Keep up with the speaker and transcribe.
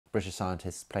British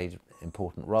scientists played an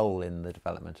important role in the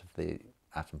development of the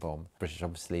atom bomb. British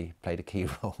obviously played a key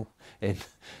role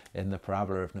in the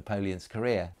parabola of Napoleon's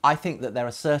career. I think that there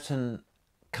are certain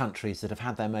countries that have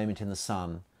had their moment in the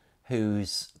sun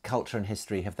whose culture and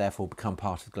history have therefore become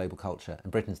part of global culture,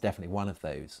 and Britain's definitely one of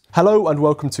those. Hello and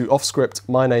welcome to Off Script.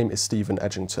 My name is Stephen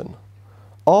Edginton.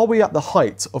 Are we at the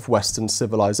height of Western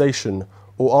civilization,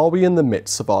 or are we in the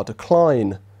midst of our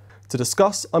decline? To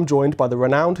discuss, I'm joined by the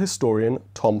renowned historian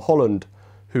Tom Holland,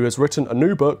 who has written a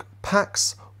new book,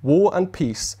 Pax, War and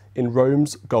Peace in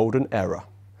Rome's Golden Era.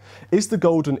 Is the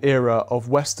golden era of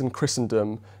Western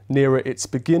Christendom nearer its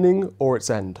beginning or its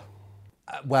end?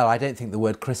 Well, I don't think the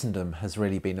word Christendom has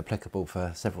really been applicable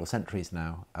for several centuries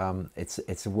now.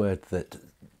 It's a word that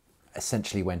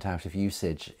essentially went out of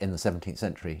usage in the 17th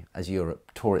century as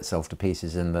Europe tore itself to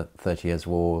pieces in the 30 Years'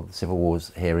 War, the civil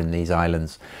wars here in these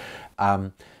islands.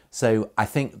 So I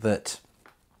think that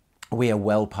we are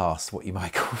well past what you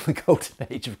might call the golden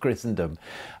age of Christendom.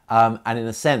 And in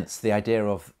a sense, the idea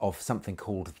of something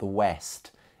called the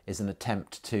West is an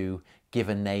attempt to give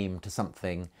a name to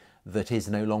something that is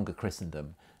no longer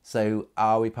Christendom. So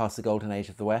are we past the golden age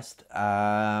of the West?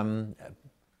 Probably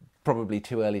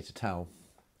too early to tell.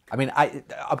 I mean,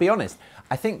 I'll be honest,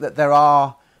 I think that there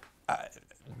are,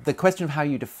 the question of how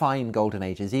you define golden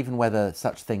ages, even whether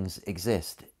such things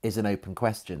exist, is an open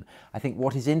question. I think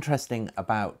what is interesting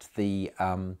about the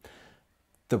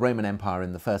Roman Empire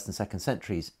in the 1st and 2nd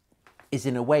centuries is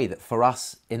in a way that for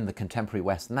us in the contemporary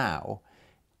West now,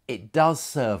 it does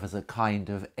serve as a kind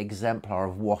of exemplar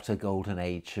of what a golden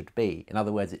age should be. In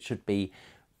other words, it should be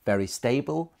very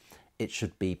stable, it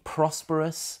should be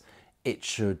prosperous, it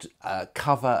should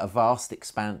cover a vast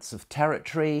expanse of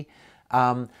territory,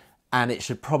 and it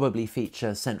should probably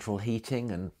feature central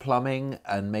heating and plumbing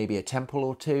and maybe a temple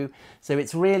or two. So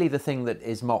it's really the thing that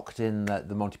is mocked in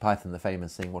the Monty Python, the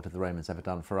famous thing, what have the Romans ever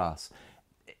done for us?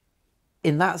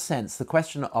 In that sense, the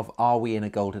question of are we in a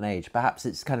golden age, perhaps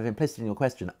it's kind of implicit in your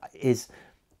question, is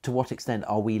to what extent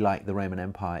are we like the Roman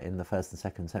Empire in the 1st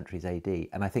and 2nd centuries AD?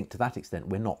 And I think to that extent,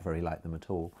 we're not very like them at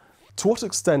all. To what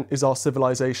extent is our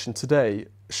civilization today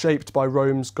shaped by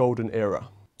Rome's golden era?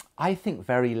 I think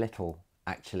very little,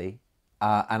 actually.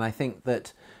 And I think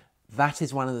that that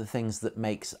is one of the things that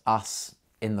makes us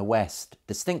in the West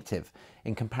distinctive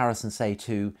in comparison, say,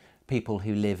 to people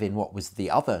who live in what was the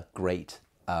other great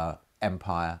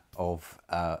empire of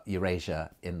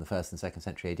Eurasia in the 1st and 2nd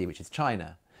century AD, which is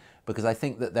China. Because I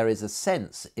think that there is a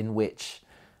sense in which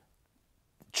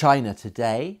China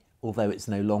today, although it's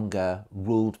no longer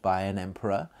ruled by an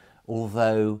emperor,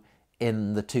 although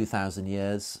in the 2,000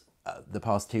 years, the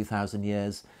past 2,000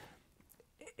 years,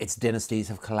 its dynasties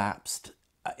have collapsed,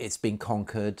 it's been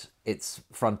conquered, its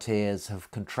frontiers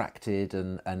have contracted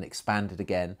and expanded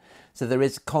again. So there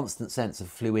is a constant sense of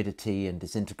fluidity and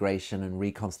disintegration and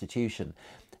reconstitution.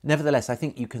 Nevertheless, I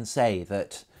think you can say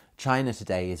that China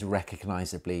today is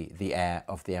recognisably the heir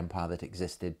of the empire that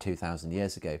existed 2,000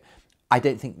 years ago. I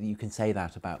don't think that you can say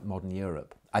that about modern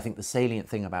Europe. I think the salient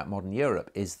thing about modern Europe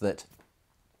is that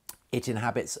it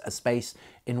inhabits a space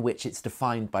in which it's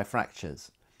defined by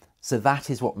fractures. So that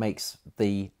is what makes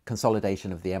the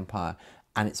consolidation of the empire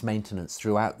and its maintenance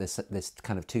throughout this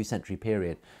kind of 2-century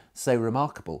period so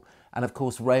remarkable. And of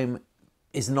course, Rome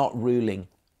is not ruling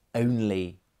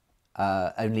only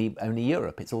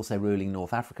Europe. It's also ruling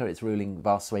North Africa. It's ruling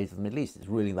vast swathes of the Middle East. It's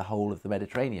ruling the whole of the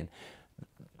Mediterranean.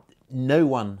 No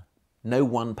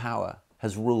one power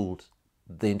has ruled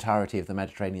the entirety of the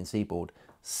Mediterranean seaboard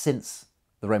since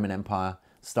the Roman Empire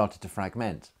started to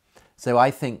fragment. So I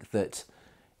think that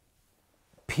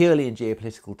purely in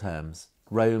geopolitical terms,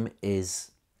 Rome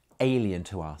is alien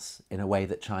to us in a way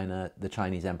that the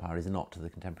Chinese Empire is not to the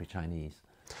contemporary Chinese.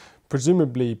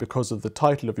 Presumably because of the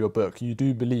title of your book, you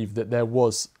do believe that there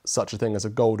was such a thing as a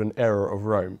golden era of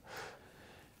Rome.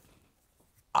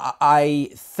 I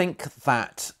think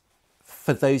that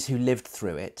for those who lived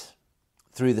through it,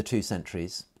 through the 2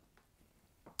 centuries,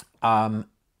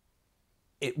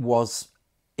 it was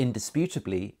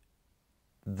indisputably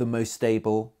the most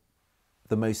stable,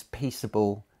 the most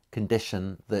peaceable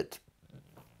condition that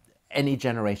any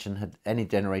generations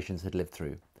had lived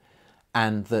through,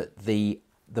 and that the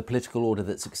political order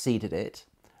that succeeded it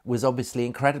was obviously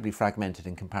incredibly fragmented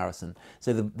in comparison.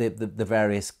 So the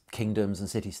various kingdoms and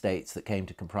city-states that came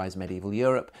to comprise medieval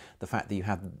Europe, the fact that you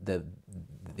have the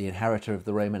inheritor of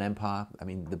the Roman Empire, I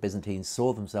mean, the Byzantines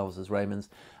saw themselves as Romans,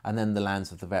 and then the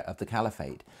lands of the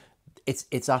Caliphate.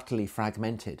 It's utterly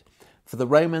fragmented. For the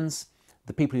Romans,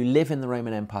 the people who live in the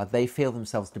Roman Empire, they feel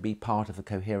themselves to be part of a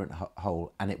coherent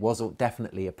whole, and it was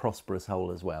definitely a prosperous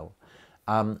whole as well.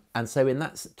 And so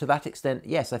to that extent,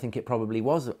 yes, I think it probably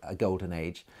was a golden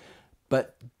age.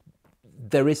 But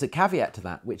there is a caveat to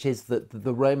that, which is that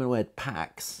the Roman word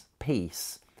pax,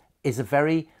 peace, is a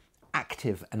very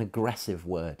active and aggressive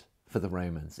word for the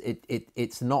Romans.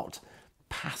 It's not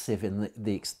passive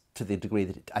to the degree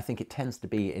that I think it tends to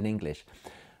be in English.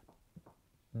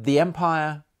 The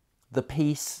empire, the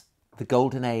peace, the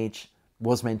golden age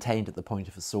was maintained at the point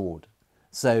of a sword.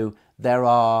 So there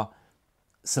are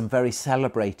some very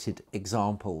celebrated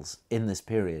examples in this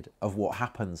period of what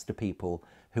happens to people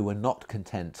who are not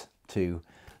content to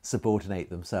subordinate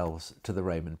themselves to the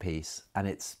Roman peace, and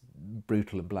it's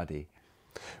brutal and bloody.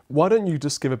 Why don't you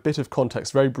just give a bit of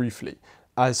context very briefly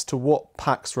as to what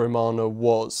Pax Romana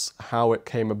was, how it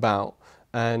came about,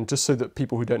 and just so that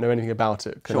people who don't know anything about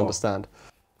it can understand.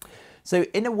 So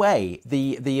in a way,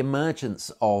 the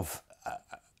emergence of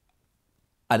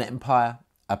an empire,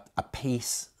 a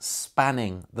peace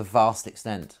spanning the vast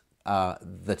extent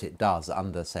that it does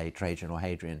under, say, Trajan or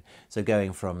Hadrian, so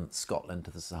going from Scotland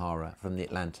to the Sahara, from the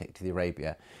Atlantic to the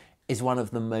Arabia, is one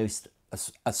of the most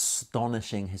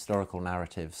astonishing historical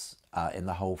narratives in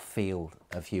the whole field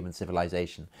of human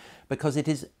civilization, because it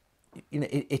is,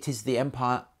 it is the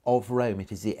empire of Rome.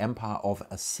 It is the empire of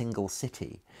a single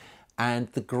city, and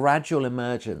the gradual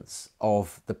emergence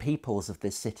of the peoples of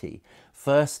this city,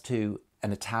 first to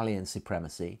an Italian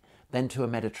supremacy, then to a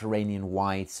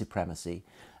Mediterranean-wide supremacy,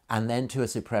 and then to a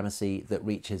supremacy that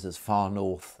reaches as far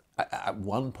north at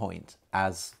one point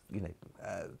as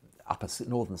upper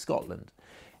northern Scotland,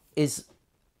 is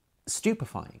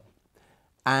stupefying.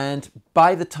 And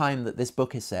by the time that this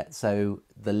book is set, so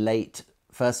the late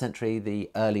 1st century, the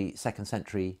early 2nd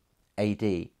century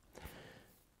AD,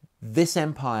 this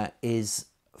empire is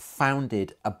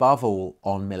founded above all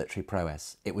on military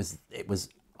prowess. It was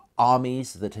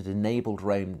armies that had enabled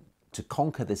Rome to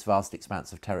conquer this vast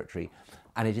expanse of territory,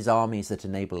 and it is armies that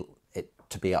enable it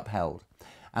to be upheld.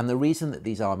 And the reason that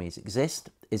these armies exist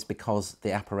is because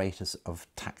the apparatus of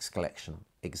tax collection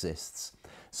exists.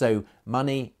 So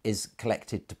money is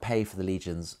collected to pay for the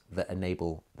legions that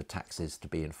enable the taxes to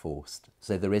be enforced.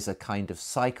 So there is a kind of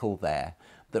cycle there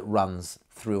that runs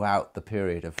throughout the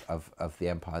period of the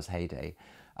empire's heyday,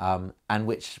 and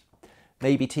which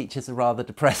maybe teaches a rather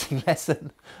depressing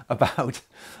lesson about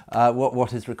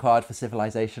what is required for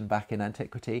civilization back in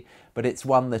antiquity. But it's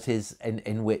one that is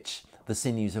in which the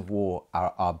sinews of war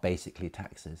are basically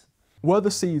taxes. Were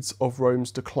the seeds of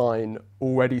Rome's decline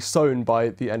already sown by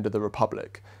the end of the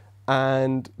Republic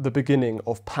and the beginning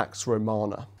of Pax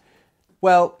Romana?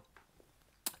 Well,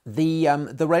 the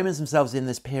Romans themselves in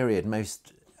this period,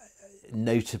 most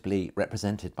notably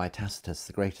represented by Tacitus,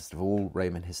 the greatest of all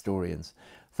Roman historians,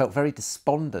 felt very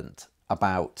despondent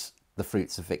about the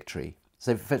fruits of victory.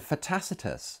 So for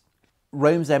Tacitus,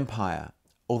 Rome's empire,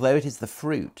 although it is the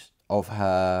fruit of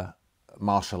her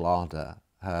martial ardour,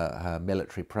 her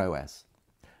military prowess,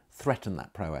 threaten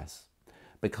that prowess,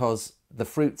 because the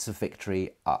fruits of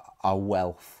victory are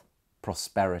wealth,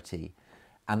 prosperity,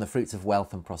 and the fruits of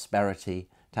wealth and prosperity,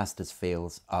 Tacitus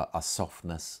feels, are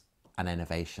softness and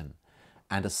innovation.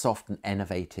 And a soft and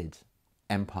innovated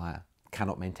empire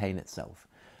cannot maintain itself.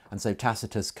 And so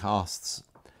Tacitus casts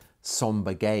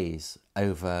sombre gaze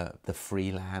over the free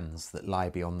lands that lie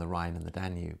beyond the Rhine and the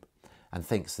Danube, and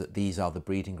thinks that these are the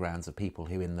breeding grounds of people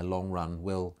who in the long run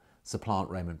will supplant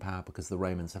Roman power, because the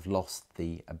Romans have lost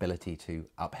the ability to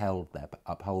uphold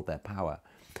their power.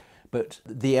 But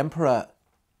the emperor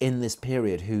in this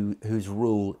period whose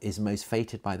rule is most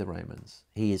fated by the Romans,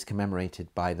 he is commemorated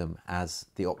by them as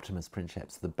the Optimus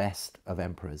Princeps, the best of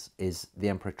emperors, is the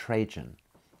Emperor Trajan,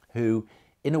 who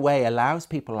in a way allows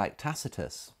people like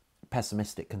Tacitus,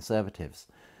 pessimistic conservatives,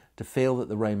 to feel that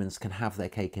the Romans can have their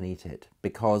cake and eat it,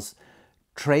 because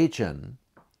Trajan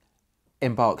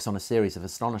embarks on a series of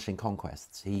astonishing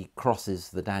conquests. He crosses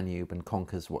the Danube and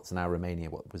conquers what's now Romania,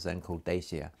 what was then called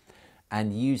Dacia,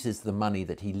 and uses the money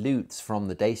that he loots from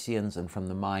the Dacians and from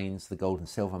the mines, the gold and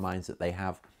silver mines that they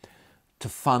have, to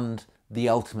fund the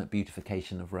ultimate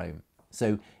beautification of Rome.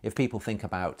 So if people think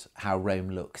about how Rome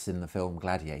looks in the film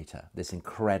Gladiator, this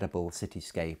incredible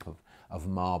cityscape of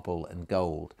marble and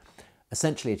gold,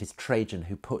 essentially it is Trajan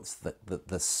who puts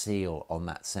the seal on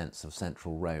that sense of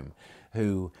central Rome,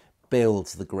 who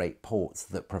builds the great ports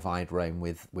that provide Rome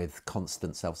with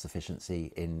constant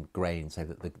self-sufficiency in grain, so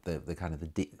that the kind of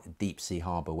the deep sea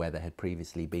harbour where there had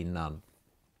previously been none,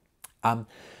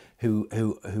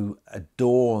 who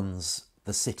adorns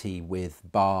the city with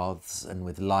baths and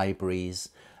with libraries,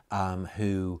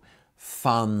 who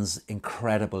funds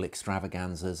incredible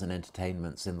extravaganzas and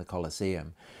entertainments in the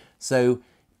Colosseum. So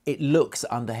it looks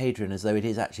under Hadrian as though it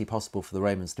is actually possible for the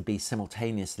Romans to be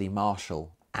simultaneously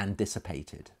martial and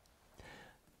dissipated.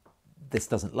 This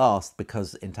doesn't last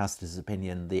because, in Tacitus's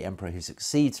opinion, the emperor who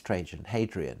succeeds Trajan,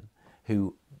 Hadrian,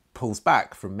 who pulls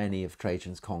back from many of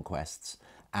Trajan's conquests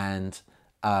and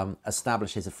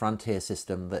establishes a frontier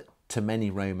system that to many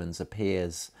Romans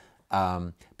appears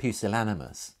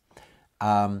pusillanimous.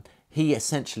 He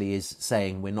essentially is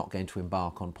saying we're not going to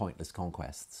embark on pointless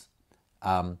conquests.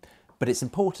 But it's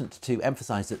important to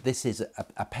emphasise that this is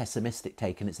a pessimistic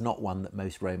take, and it's not one that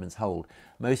most Romans hold.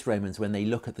 Most Romans, when they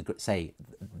look at say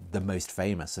the most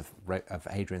famous of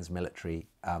Hadrian's military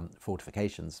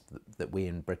fortifications that we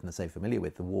in Britain are so familiar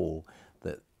with, the wall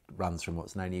that runs from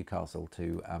what's now Newcastle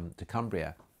to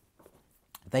Cumbria,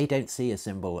 they don't see a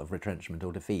symbol of retrenchment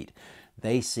or defeat.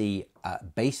 They see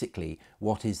basically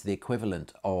what is the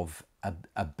equivalent of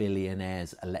a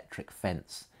billionaire's electric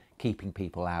fence keeping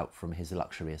people out from his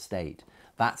luxury estate.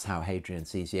 That's how Hadrian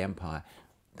sees the empire.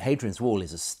 Hadrian's Wall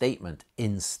is a statement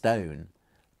in stone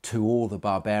to all the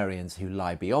barbarians who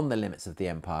lie beyond the limits of the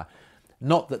empire,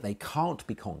 not that they can't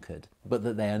be conquered, but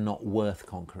that they are not worth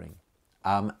conquering.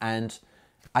 And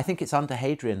I think it's under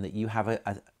Hadrian that you have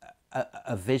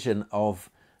a vision of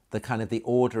the kind of the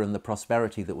order and the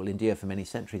prosperity that will endure for many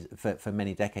centuries, for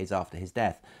many decades after his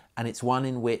death. And it's one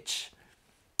in which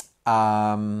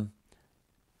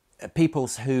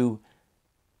peoples who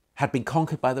had been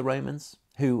conquered by the Romans,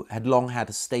 who had long had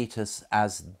a status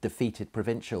as defeated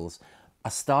provincials,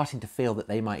 are starting to feel that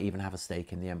they might even have a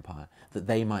stake in the empire, that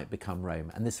they might become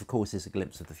Rome. And this, of course, is a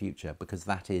glimpse of the future, because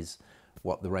that is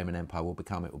what the Roman Empire will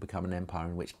become. It will become an empire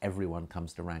in which everyone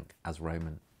comes to rank as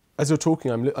Roman. As you're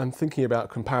talking, I'm thinking about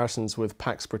comparisons with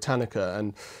Pax Britannica,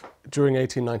 and during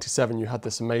 1897 you had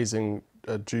this amazing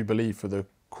jubilee for the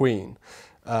Queen.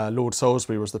 Lord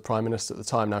Salisbury was the Prime Minister at the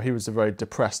time. Now, he was a very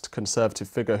depressed conservative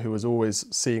figure who was always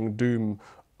seeing doom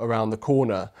around the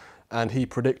corner, and he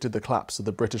predicted the collapse of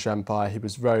the British Empire. He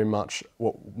was very much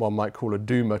what one might call a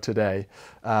doomer today.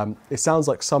 It sounds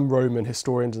like some Roman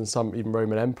historians and some even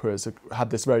Roman emperors had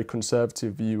this very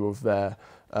conservative view of their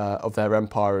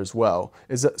empire as well.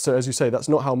 So, as you say, that's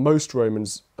not how most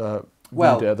Romans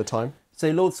viewed it at the time? So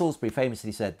Lord Salisbury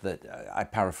famously said that, I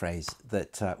paraphrase,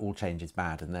 that all change is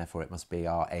bad and therefore it must be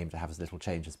our aim to have as little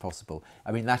change as possible.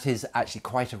 I mean, that is actually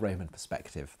quite a Roman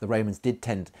perspective. The Romans did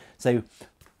tend... So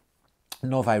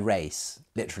novae res,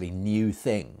 literally new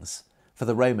things, for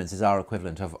the Romans is our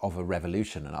equivalent of a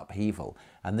revolution, an upheaval.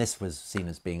 And this was seen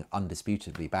as being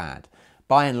undisputably bad.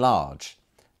 By and large,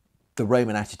 the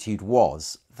Roman attitude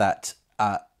was that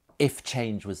if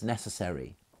change was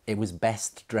necessary, it was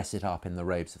best to dress it up in the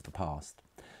robes of the past.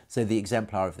 So the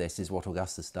exemplar of this is what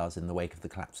Augustus does in the wake of the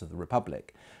collapse of the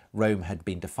Republic. Rome had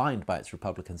been defined by its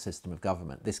republican system of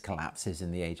government. This collapses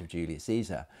in the age of Julius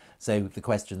Caesar. So the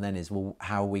question then is, well,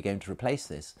 how are we going to replace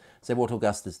this? So what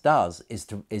Augustus does is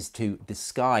to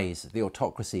disguise the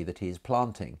autocracy that he is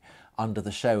planting under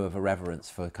the show of a reverence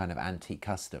for kind of antique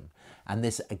custom. And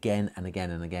this again and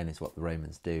again and again is what the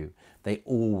Romans do. They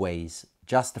always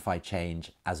justify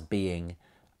change as being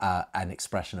an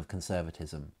expression of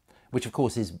conservatism, which of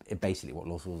course is basically what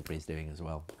Lord Salisbury is doing as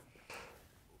well.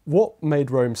 What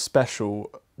made Rome special?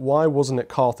 Why wasn't it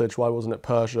Carthage? Why wasn't it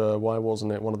Persia? Why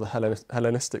wasn't it one of the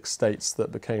Hellenistic states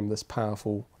that became this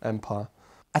powerful empire?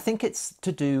 I think it's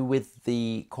to do with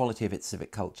the quality of its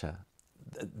civic culture.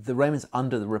 The Romans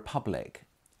under the Republic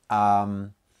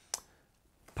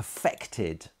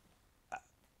perfected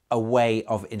a way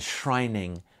of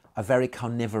enshrining a very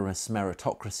carnivorous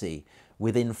meritocracy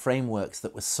within frameworks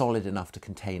that were solid enough to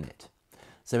contain it.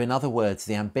 So in other words,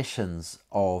 the ambitions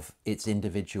of its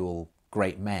individual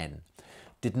great men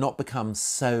did not become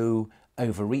so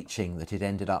overreaching that it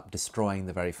ended up destroying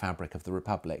the very fabric of the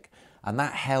Republic. And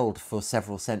that held for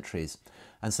several centuries.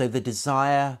 And so the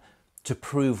desire to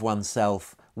prove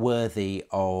oneself worthy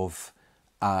of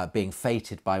being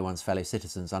feted by one's fellow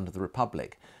citizens under the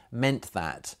Republic meant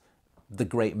that the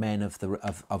great men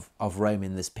of Rome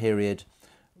in this period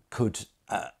could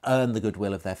earn the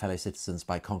goodwill of their fellow citizens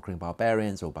by conquering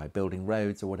barbarians or by building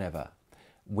roads or whatever,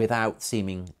 without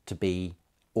seeming to be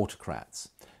autocrats.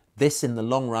 This, in the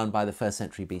long run, by the 1st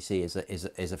century BC,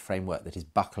 is a framework that is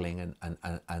buckling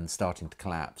and starting to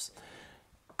collapse.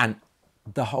 And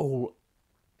the whole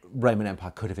Roman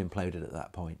Empire could have imploded at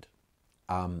that point.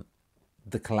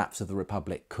 The collapse of the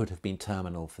Republic could have been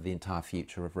terminal for the entire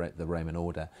future of the Roman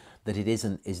order. That it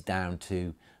isn't is down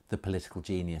to the political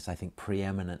genius, I think,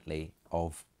 preeminently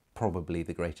of probably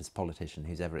the greatest politician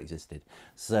who's ever existed,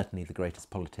 certainly the greatest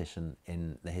politician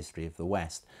in the history of the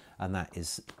West, and that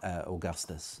is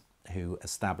Augustus. who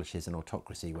establishes an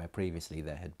autocracy where previously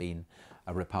there had been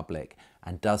a republic,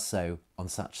 and does so on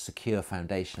such secure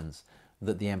foundations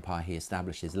that the empire he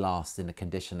establishes lasts in a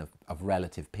condition of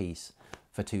relative peace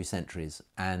for 2 centuries.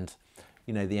 And,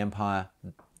 you know,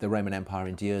 the Roman Empire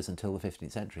endures until the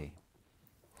 15th century.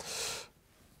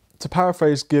 To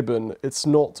paraphrase Gibbon, it's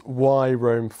not why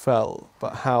Rome fell,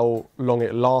 but how long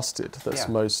it lasted that's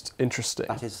most interesting.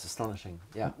 That is astonishing,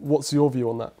 yeah. What's your view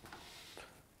on that?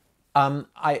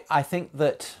 I think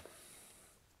that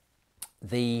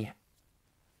the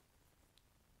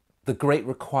great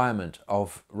requirement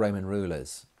of Roman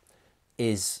rulers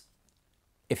is,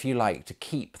 if you like, to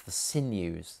keep the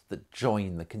sinews that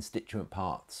join the constituent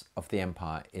parts of the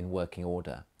empire in working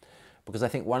order. Because I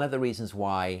think one of the reasons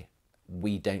why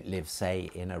we don't live, say,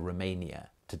 in a Romania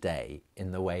today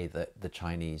in the way that the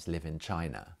Chinese live in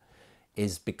China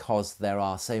is because there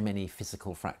are so many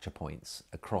physical fracture points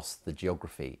across the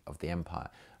geography of the empire,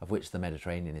 of which the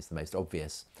Mediterranean is the most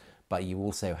obvious. But you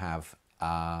also have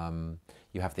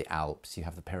you have the Alps, you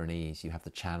have the Pyrenees, you have the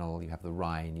Channel, you have the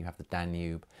Rhine, you have the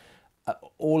Danube.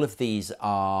 All of these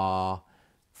are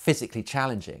physically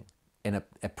challenging in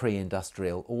a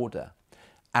pre-industrial order.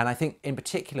 And I think in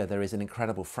particular there is an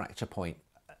incredible fracture point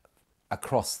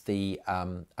across the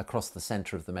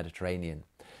centre of the Mediterranean,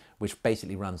 which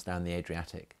basically runs down the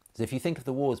Adriatic. So if you think of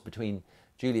the wars between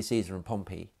Julius Caesar and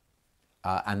Pompey,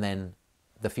 and then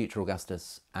the future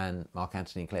Augustus and Mark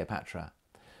Antony and Cleopatra,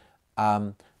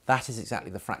 that is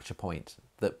exactly the fracture point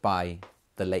that by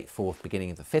the late 4th,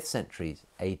 beginning of the 5th century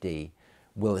AD,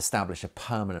 will establish a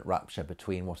permanent rupture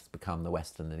between what has become the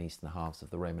western and eastern halves of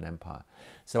the Roman Empire.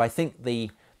 So I think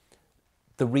the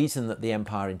reason that the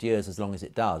empire endures as long as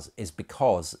it does is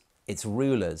because its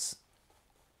rulers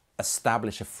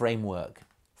establish a framework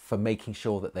for making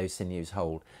sure that those sinews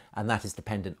hold. And that is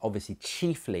dependent, obviously,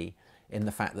 chiefly in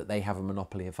the fact that they have a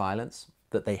monopoly of violence,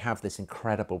 that they have this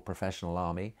incredible professional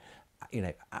army, you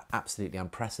know, absolutely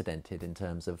unprecedented in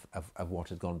terms of what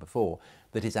has gone before,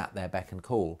 that is at their beck and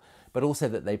call, but also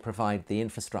that they provide the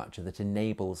infrastructure that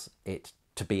enables it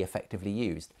to be effectively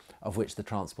used, of which the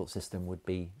transport system would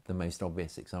be the most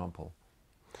obvious example.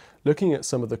 Looking at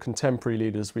some of the contemporary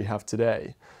leaders we have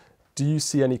today, do you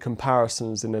see any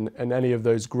comparisons in any of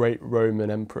those great Roman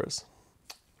emperors?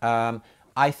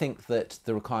 I think that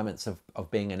the requirements of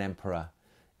being an emperor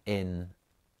in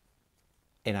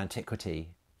antiquity,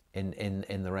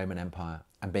 in the Roman Empire,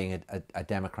 and being a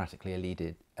democratically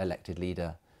elected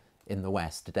leader in the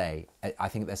West today, I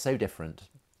think they're so different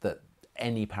that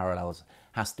any parallels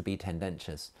has to be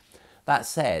tendentious. That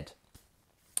said,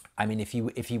 I mean, if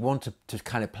you want to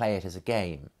kind of play it as a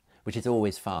game, which is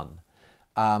always fun,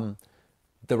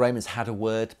 the Romans had a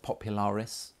word,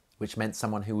 popularis, which meant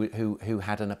someone who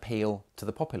had an appeal to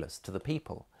the populace, to the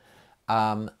people.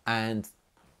 And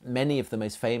many of the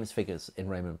most famous figures in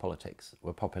Roman politics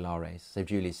were populares. So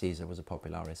Julius Caesar was a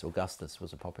popularis, Augustus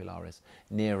was a popularis,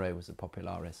 Nero was a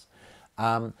popularis.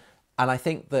 And I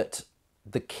think that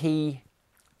the key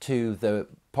to the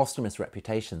posthumous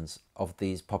reputations of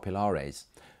these populares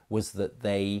was that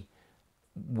they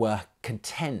were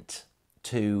content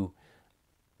to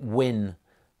win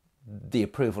the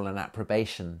approval and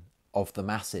approbation of the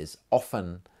masses,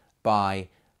 often by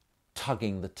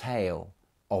tugging the tail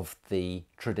of the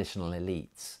traditional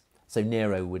elites. So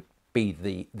Nero would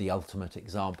be the ultimate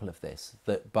example of this,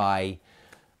 that by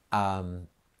playing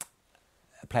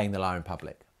the lyre in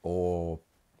public, or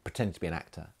pretending to be an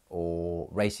actor, or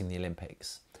racing the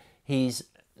Olympics, he's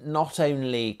not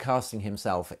only casting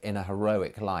himself in a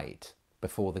heroic light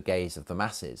before the gaze of the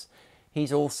masses,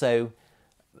 he's also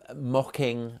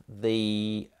mocking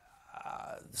the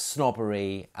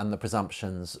snobbery and the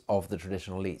presumptions of the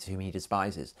traditional elites whom he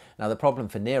despises. Now, the problem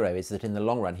for Nero is that in the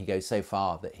long run he goes so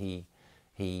far that he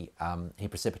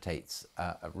precipitates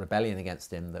a rebellion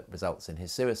against him that results in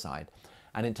his suicide.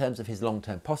 And in terms of his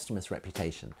long-term posthumous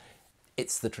reputation,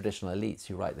 it's the traditional elites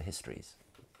who write the histories.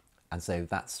 And so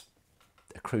that's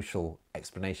a crucial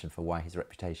explanation for why his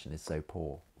reputation is so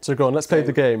poor. So go on, let's play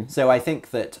the game. So I think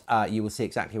that you will see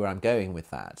exactly where I'm going with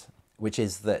that, which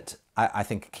is that I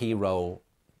think a key role,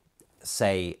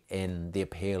 say, in the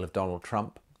appeal of Donald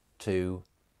Trump to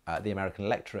the American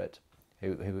electorate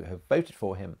who have voted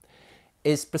for him,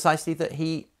 is precisely that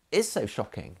he is so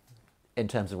shocking in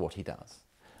terms of what he does.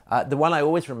 The one I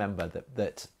always remember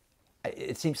that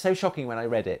it seemed so shocking when I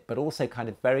read it, but also kind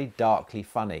of very darkly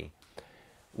funny,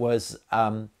 was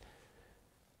when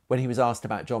he was asked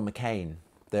about John McCain,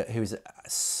 who's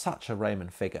such a Roman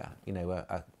figure, you know,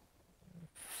 a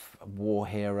war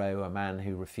hero, a man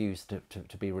who refused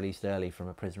to be released early from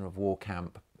a prisoner of war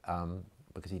camp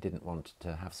because he didn't want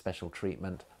to have special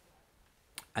treatment.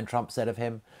 And Trump said of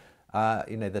him,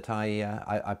 that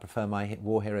I prefer my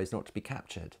war heroes not to be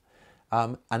captured.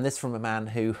 And this from a man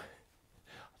who,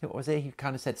 what was he? He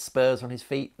kind of said spurs on his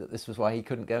feet, that this was why he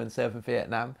couldn't go and serve in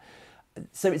Vietnam.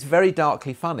 So it's very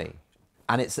darkly funny,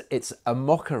 and it's a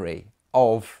mockery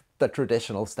of the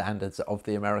traditional standards of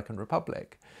the American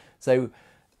Republic. So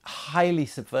highly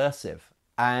subversive.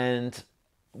 And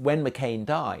when McCain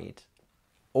died,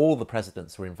 all the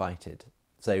presidents were invited,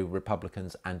 so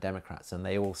Republicans and Democrats, and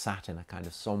they all sat in a kind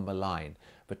of somber line,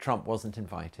 but Trump wasn't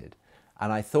invited.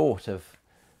 And I thought of,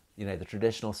 the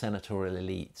traditional senatorial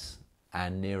elites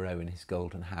and Nero in his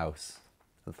golden house.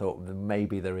 I thought that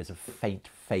maybe there is a faint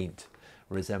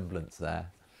resemblance there.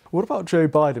 What about Joe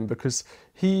Biden? Because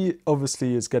he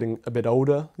obviously is getting a bit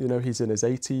older. He's in his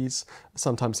 80s.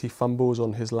 Sometimes he fumbles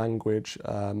on his language.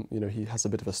 He has a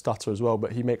bit of a stutter as well,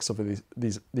 but he makes some of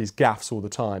these gaffes all the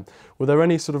time. Were there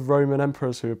any sort of Roman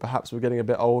emperors who perhaps were getting a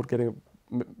bit old,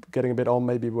 getting a bit on,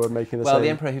 maybe were making the same? Well, the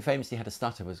emperor who famously had a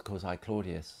stutter was, of course,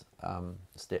 Claudius,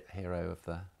 hero of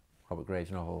the Robert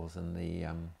Graves novels and the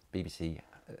BBC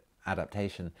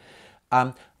adaptation.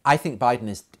 I think Biden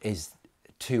is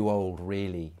too old,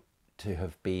 really, to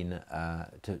have been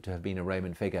a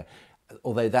Roman figure.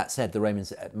 Although that said, the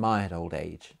Romans admired old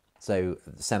age. So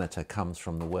the senator comes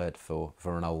from the word for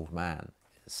an old man.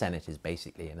 Senate is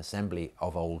basically an assembly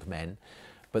of old men,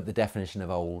 but the definition of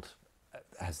old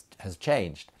has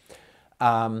changed.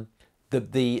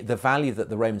 The value that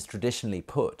the Romans traditionally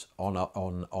put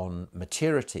on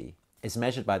maturity is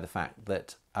measured by the fact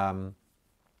that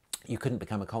you couldn't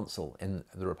become a consul in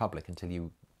the Republic until you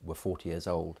were 40 years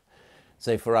old.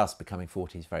 So for us, becoming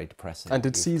 40 is very depressing. And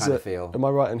did Caesar, am I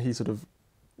right, and he sort of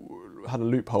had a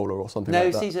loophole or something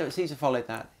like that? No, Caesar followed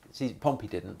that. Pompey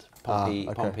didn't.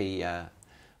 Pompey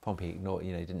ignored,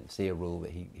 didn't see a rule that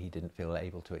he didn't feel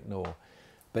able to ignore.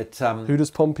 But who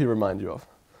does Pompey remind you of?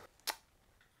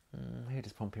 Who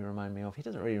does Pompey remind me of? He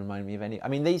doesn't really remind me of any. I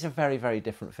mean, these are very, very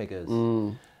different figures.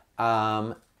 He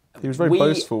was very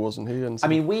boastful, wasn't he?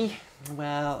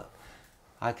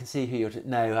 I can see who you're...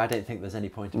 No, I don't think there's any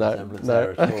point of resemblance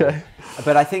there at all.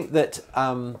 But I think that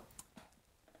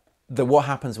what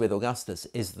happens with Augustus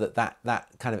is that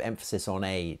kind of emphasis on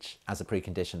age as a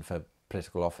precondition for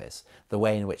political office, the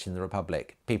way in which in the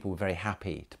Republic people were very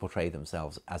happy to portray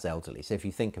themselves as elderly. So if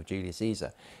you think of Julius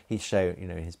Caesar, he's shown,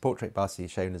 his portrait bust,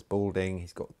 he's shown as balding,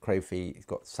 he's got crow feet, he's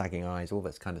got sagging eyes, all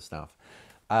this kind of stuff.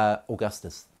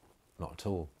 Augustus, not at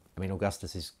all. I mean,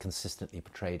 Augustus is consistently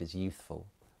portrayed as youthful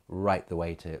right the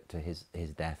way to his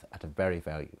death at a very,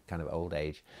 very kind of old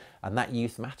age. And that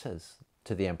youth matters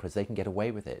to the emperors. They can get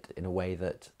away with it in a way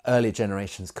that earlier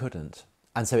generations couldn't.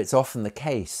 And so it's often the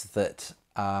case that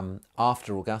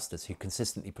after Augustus, who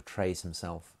consistently portrays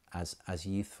himself as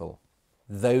youthful,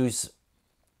 those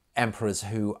emperors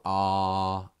who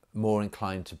are more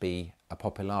inclined to be a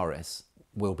popularis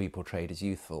will be portrayed as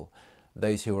youthful.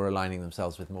 Those who are aligning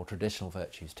themselves with more traditional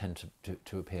virtues tend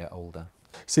to appear older.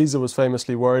 Caesar was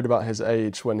famously worried about his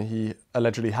age when he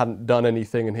allegedly hadn't done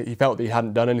anything, and he felt that he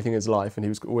hadn't done anything in his life, and he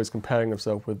was always comparing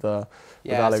himself with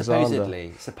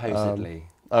Alexander. Supposedly.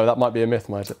 That might be a myth,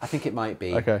 might it? I think it might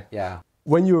be. Okay. Yeah.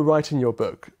 When you were writing your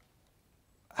book,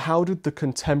 how did the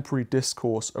contemporary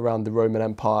discourse around the Roman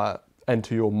Empire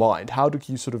enter your mind? How did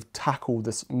you sort of tackle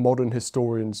this modern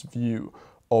historian's view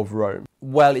of Rome?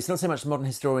 Well, it's not so much the modern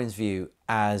historian's view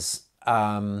as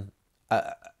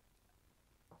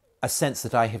a sense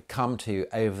that I have come to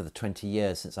over the 20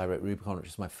 years since I wrote Rubicon, which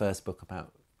was my first book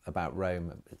about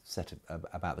Rome,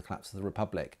 about the collapse of the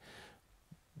Republic.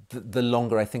 The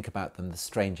longer I think about them, the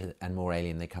stranger and more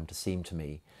alien they come to seem to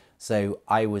me. So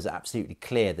I was absolutely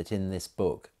clear that in this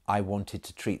book, I wanted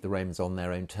to treat the Romans on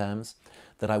their own terms,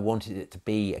 that I wanted it to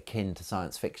be akin to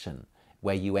science fiction,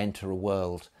 where you enter a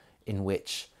world in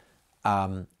which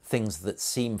things that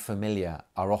seem familiar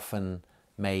are often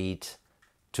made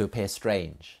to appear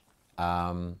strange.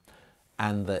 And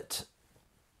that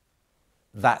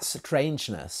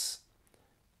strangeness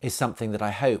is something that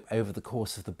I hope over the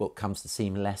course of the book comes to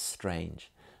seem less strange,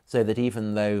 so that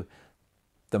even though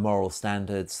the moral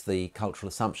standards, the cultural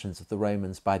assumptions of the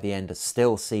Romans by the end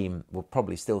will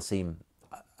probably still seem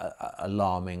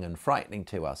alarming and frightening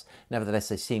to us, nevertheless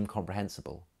they seem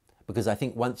comprehensible. Because I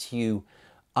think once you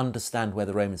understand where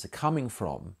the Romans are coming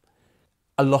from,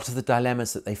 a lot of the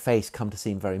dilemmas that they face come to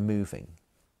seem very moving.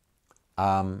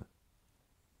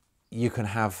 You can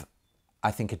have,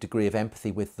 I think, a degree of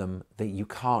empathy with them that you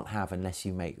can't have unless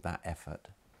you make that effort.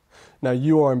 Now,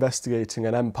 you are investigating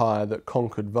an empire that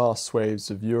conquered vast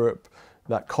swathes of Europe.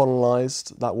 that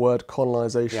colonized, that word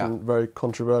colonization, Yeah. very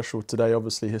controversial today.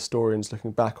 Obviously, historians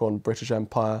looking back on British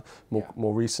Empire,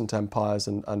 more recent empires,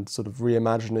 and sort of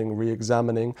reimagining,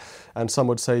 re-examining, and some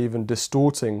would say even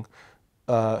distorting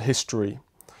history.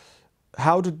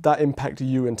 How did that impact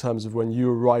you in terms of when you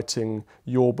were writing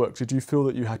your book? Did you feel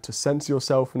that you had to censor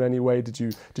yourself in any way? Did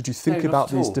you think No, not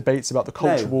about at these all. debates about the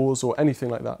culture No. wars or anything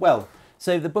like that? Well,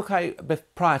 so the book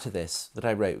prior to this that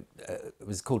I wrote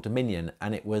was called Dominion,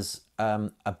 and it was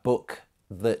a book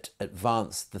that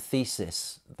advanced the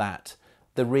thesis that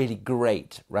the really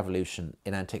great revolution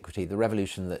in antiquity, the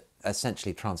revolution that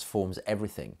essentially transforms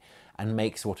everything and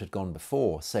makes what had gone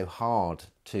before so hard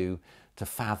to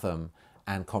fathom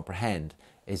and comprehend,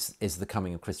 is the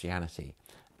coming of Christianity,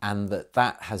 and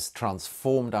that has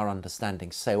transformed our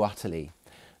understanding so utterly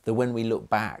that when we look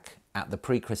back at the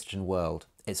pre-Christian world,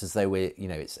 it's as though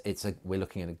we're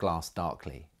looking at a glass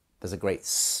darkly. There's a great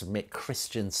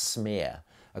Christian smear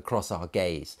across our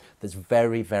gaze that's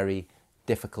very, very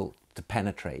difficult to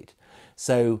penetrate.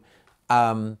 So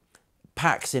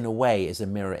Pax, in a way, is a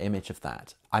mirror image of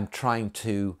that. I'm trying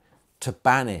to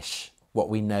banish what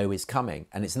we know is coming,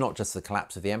 and it's not just the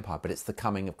collapse of the empire, but it's the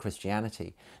coming of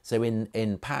Christianity. So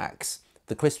in Pax,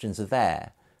 the Christians are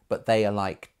there, but they are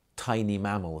like tiny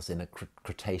mammals in a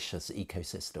Cretaceous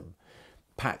ecosystem.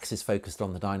 Pax is focused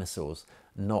on the dinosaurs,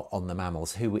 not on the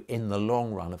mammals, who in the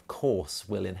long run, of course,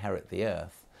 will inherit the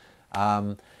earth.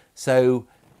 So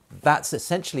that's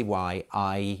essentially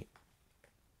why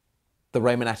the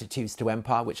Roman attitudes to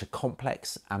empire, which are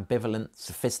complex, ambivalent,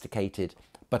 sophisticated,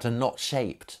 but are not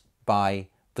shaped by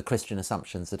the Christian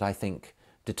assumptions that I think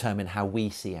determine how we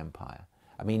see empire.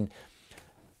 I mean,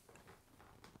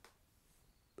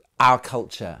 our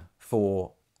culture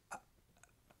for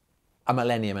a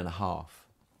millennium and a half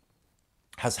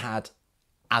has had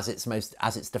as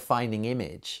its defining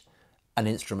image an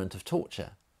instrument of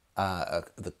torture,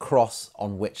 the cross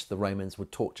on which the Romans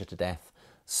would torture to death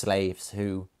slaves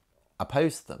who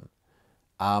opposed them.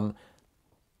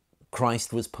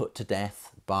 Christ was put to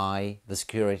death by the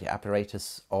security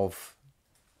apparatus of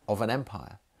an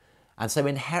empire. And so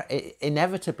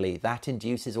inevitably that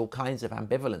induces all kinds of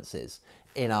ambivalences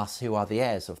in us who are the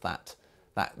heirs of that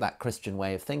Christian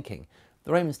way of thinking.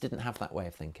 The Romans didn't have that way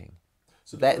of thinking.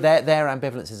 So their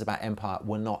ambivalences about empire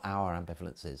were not our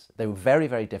ambivalences. They were very,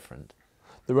 very different.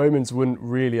 The Romans wouldn't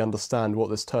really understand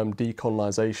what this term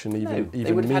decolonization even means.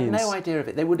 They would have had no idea of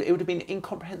it. It would have been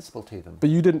incomprehensible to them. But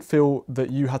you didn't feel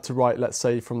that you had to write, let's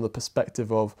say, from the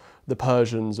perspective of the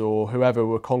Persians or whoever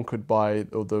were conquered by,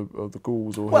 or the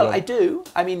Gauls or Well, whoever. I do.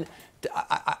 I mean,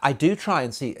 I do try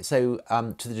and see. So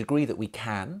to the degree that we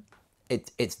can,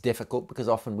 it's difficult because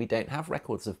often we don't have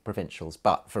records of provincials.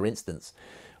 But for instance,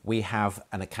 we have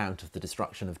an account of the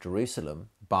destruction of Jerusalem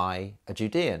by a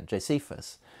Judean,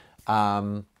 Josephus.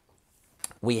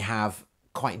 We have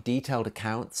quite detailed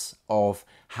accounts of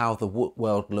how the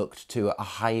world looked to a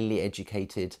highly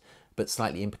educated but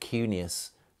slightly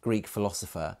impecunious Greek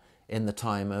philosopher in the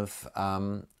time of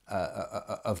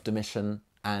Domitian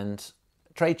and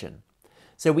Trajan.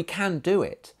 So we can do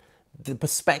it. The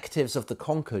perspectives of the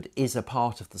conquered is a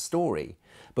part of the story.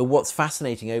 But what's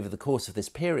fascinating over the course of this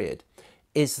period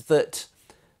is that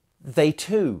they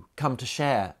too come to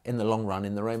share in the long run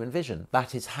in the Roman vision.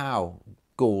 That is how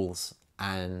Gauls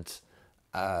and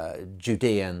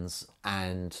Judeans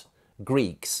and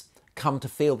Greeks come to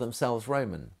feel themselves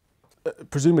Roman.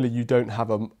 Presumably you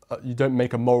don't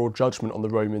make a moral judgment on the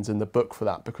Romans in the book for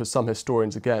that, because some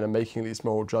historians again are making these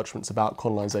moral judgments about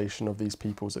colonization of these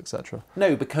peoples, etc.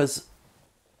 No, because,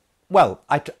 well,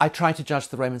 I try to judge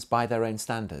the Romans by their own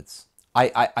standards.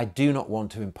 I do not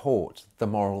want to import the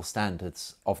moral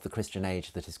standards of the Christian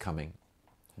age that is coming,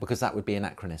 because that would be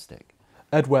anachronistic.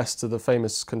 Ed Wester, the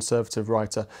famous conservative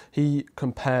writer, he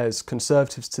compares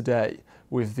conservatives today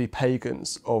with the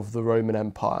pagans of the Roman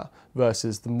Empire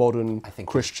versus the modern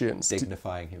Christians. He's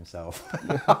dignifying himself.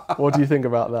 What do you think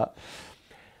about that?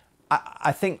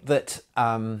 I think that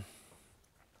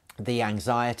the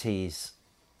anxieties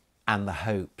and the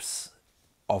hopes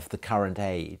of the current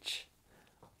age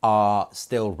are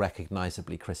still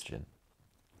recognisably Christian.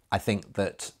 I think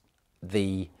that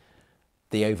the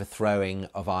overthrowing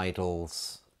of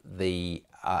idols, the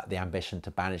ambition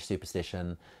to banish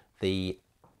superstition, the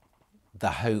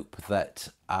hope that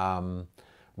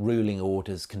ruling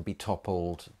orders can be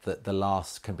toppled, that the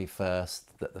last can be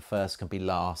first, that the first can be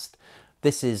last.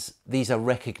 These are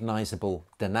recognisable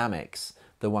dynamics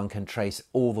that one can trace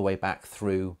all the way back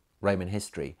through Roman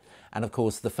history. And of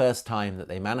course, the first time that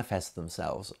they manifest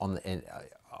themselves on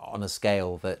a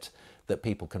scale that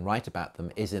people can write about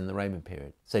them is in the Roman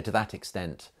period. So to that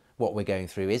extent, what we're going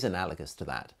through is analogous to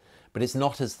that. But it's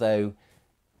not as though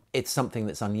it's something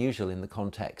that's unusual in the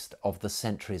context of the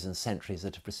centuries and centuries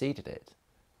that have preceded it.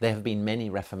 There have been many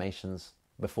reformations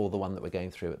before the one that we're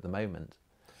going through at the moment.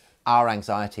 Our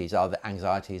anxieties are the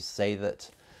anxieties, say, that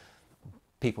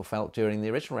people felt during the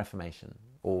original Reformation,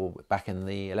 or back in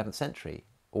the 11th century,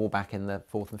 or back in the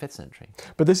 4th and 5th century.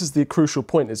 But this is the crucial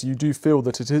point, is you do feel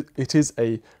that it is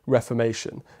a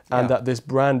reformation, and that this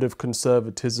brand of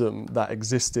conservatism that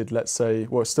existed, let's say,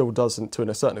 well, it still doesn't to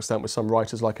a certain extent with some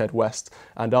writers like Ed West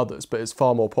and others, but it's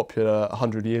far more popular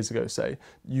 100 years ago, say.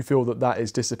 You feel that that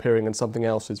is disappearing and something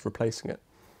else is replacing it?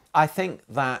 I think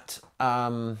that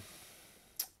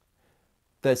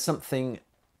there's something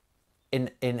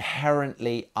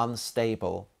inherently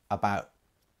unstable about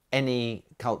any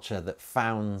culture that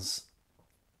founds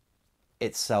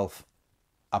itself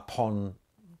upon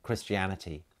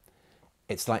Christianity.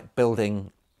 It's like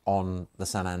building on the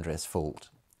San Andreas fault.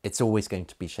 It's always going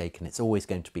to be shaken. It's always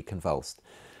going to be convulsed,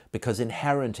 because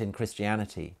inherent in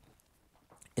Christianity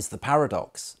is the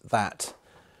paradox that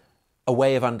a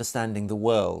way of understanding the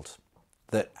world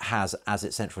that has as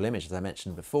its central image, as I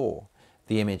mentioned before,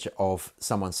 the image of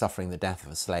someone suffering the death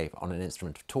of a slave on an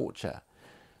instrument of torture,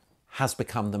 has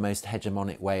become the most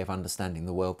hegemonic way of understanding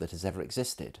the world that has ever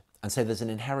existed. And so there's an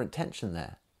inherent tension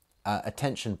there, a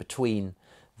tension between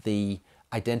the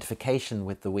identification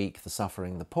with the weak, the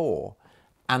suffering, the poor,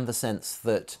 and the sense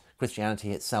that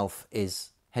Christianity itself is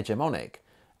hegemonic.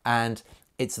 And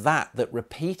it's that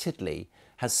repeatedly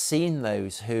has seen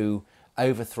those who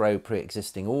overthrow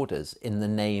pre-existing orders in the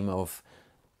name of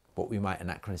what we might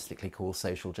anachronistically call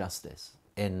social justice,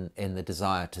 in the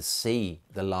desire to see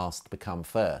the last become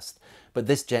first. But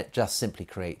this just simply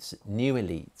creates new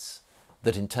elites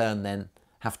that in turn then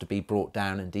have to be brought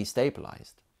down and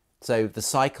destabilized. So the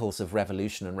cycles of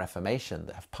revolution and reformation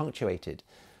that have punctuated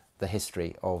the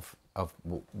history of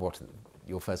what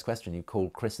your first question you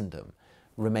called Christendom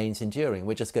remains enduring.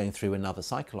 We're just going through another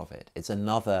cycle of it. It's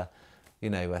another,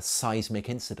 a seismic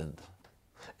incident.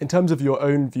 In terms of your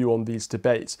own view on these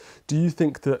debates, do you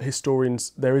think that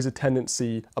there is a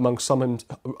tendency among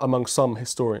some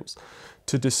historians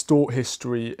to distort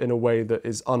history in a way that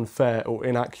is unfair or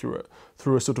inaccurate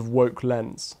through a sort of woke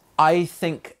lens? I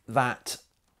think that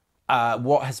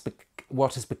what has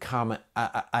become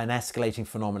an escalating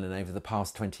phenomenon over the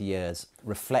past 20 years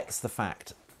reflects the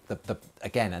fact that,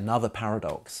 again, another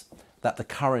paradox, that the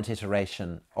current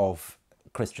iteration of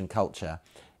Christian culture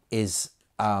is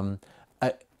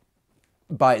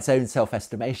by its own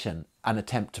self-estimation, an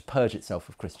attempt to purge itself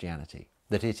of Christianity,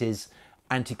 that it is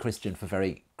anti-Christian for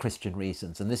very Christian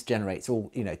reasons. And this generates a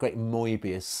great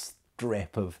Moebius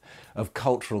strip of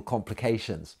cultural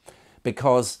complications.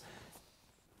 Because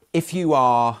if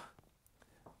you're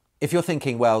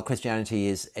thinking, well, Christianity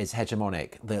is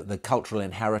hegemonic, the cultural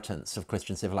inheritance of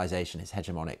Christian civilization is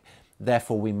hegemonic,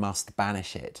 therefore we must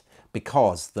banish it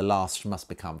because the last must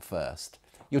become first.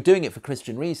 You're doing it for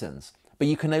Christian reasons, but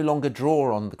you can no longer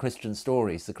draw on the Christian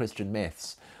stories, the Christian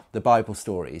myths, the Bible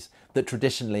stories that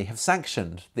traditionally have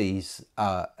sanctioned these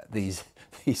kind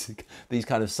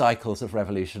of cycles of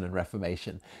revolution and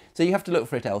reformation. So you have to look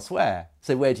for it elsewhere.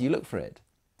 So where do you look for it?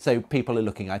 So people are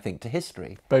looking, I think, to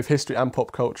history. Both history and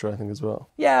pop culture, I think, as well.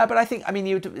 Yeah, but I think,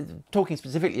 you were talking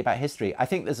specifically about history. I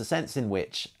think there's a sense in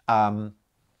which,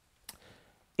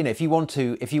 if you want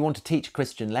to teach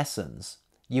Christian lessons,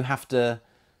 you have to.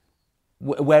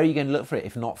 Where are you going to look for it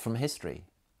if not from history?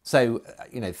 So,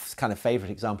 kind of favourite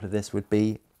example of this would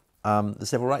be the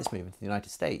civil rights movement in the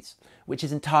United States, which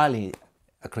is entirely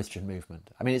a Christian movement.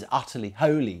 It's utterly,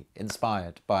 wholly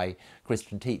inspired by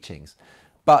Christian teachings.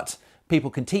 But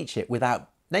people can teach it without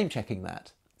name-checking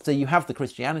that. So you have the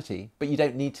Christianity, but you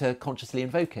don't need to consciously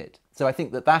invoke it. So I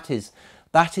think that is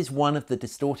one of the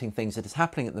distorting things that is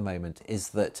happening at the moment, is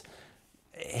that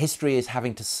history is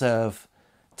having to serve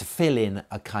to fill in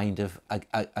a kind of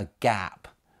a gap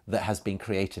that has been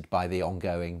created by the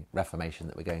ongoing reformation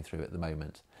that we're going through at the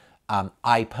moment.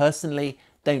 I personally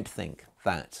don't think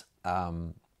that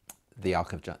the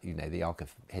arc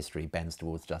of history bends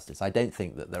towards justice. I don't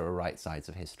think that there are right sides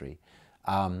of history,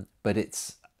 but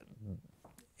it's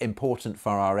important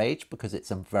for our age because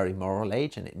it's a very moral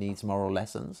age and it needs moral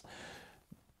lessons.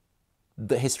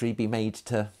 That history be made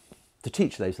to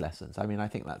teach those lessons. I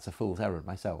think that's a fool's errand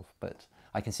myself, but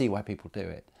I can see why people do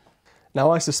it. Now,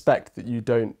 I suspect that you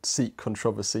don't seek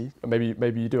controversy. Or maybe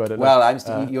you do, I don't know.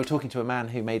 Well, you're talking to a man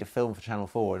who made a film for Channel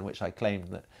 4 in which I claimed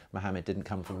that Muhammad didn't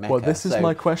come from Mecca. Well, this is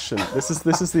my question. This is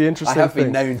the interesting thing. I have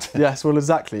been known to. Yes, well,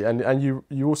 exactly. And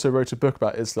you also wrote a book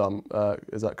about Islam,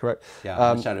 is that correct?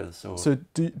 Yeah, The Shadow of the Sword. So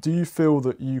do you feel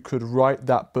that you could write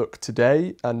that book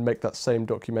today and make that same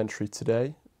documentary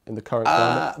today in the current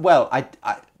climate? Well,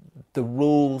 the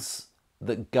rules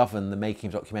that govern the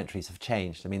making of documentaries have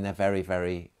changed. I mean, they're very,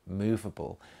 very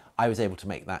movable. I was able to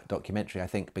make that documentary, I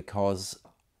think, because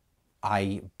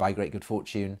I, by great good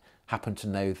fortune, happened to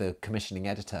know the commissioning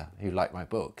editor who liked my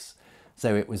books.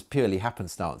 So it was purely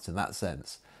happenstance in that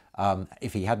sense.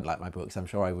 If he hadn't liked my books, I'm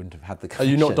sure I wouldn't have had the commission.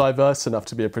 Are you not diverse enough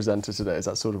to be a presenter today? Is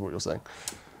that sort of what you're saying?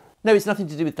 No, it's nothing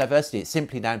to do with diversity. It's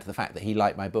simply down to the fact that he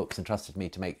liked my books and trusted me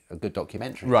to make a good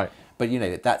documentary. Right. But,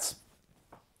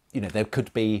 there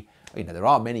could be, there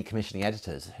are many commissioning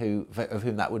editors of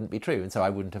whom that wouldn't be true, and so I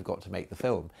wouldn't have got to make the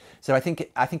film. So I think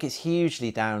it's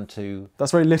hugely down to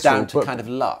that's very literal, down to kind of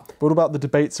luck. But what about the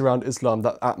debates around Islam?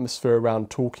 That atmosphere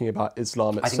around talking about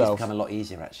Islam itself. I think it's become a lot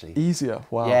easier, actually. Easier,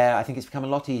 wow. Yeah, I think it's become a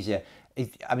lot easier.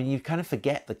 You kind of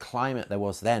forget the climate there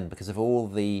was then because of all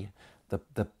the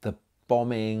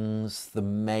bombings, the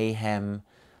mayhem,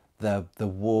 the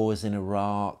wars in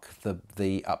Iraq,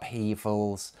 the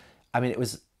upheavals. I mean,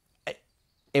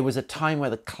 it was a time where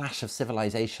the clash of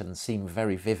civilizations seemed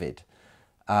very vivid,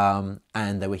 and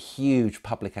there were huge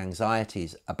public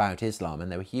anxieties about Islam, and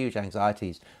there were huge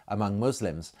anxieties among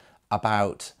Muslims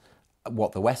about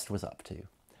what the West was up to.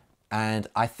 And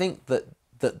I think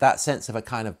that sense of a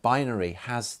kind of binary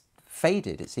has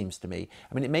faded, it seems to me.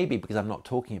 I mean, it may be because I'm not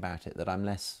talking about it that I'm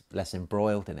less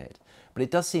embroiled in it, but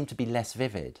it does seem to be less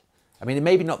vivid. I mean, it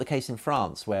may be not the case in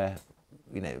France where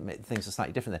things are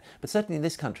slightly different there. But certainly in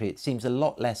this country, it seems a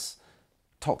lot less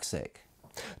toxic.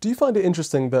 Do you find it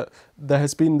interesting that there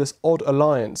has been this odd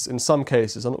alliance in some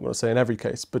cases, I'm not going to say in every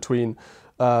case, between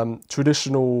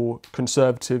traditional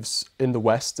conservatives in the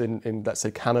West, in let's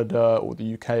say Canada or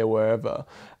the UK or wherever,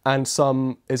 and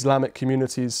some Islamic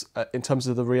communities in terms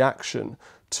of the reaction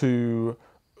to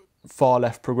far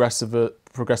left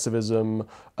progressivism,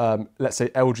 let's say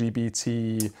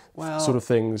LGBT sort of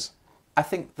things? I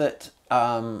think that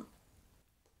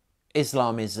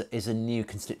Islam is a new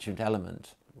constituent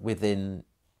element within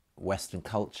Western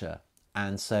culture,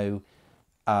 and so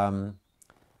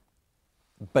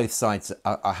both sides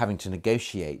are having to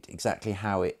negotiate exactly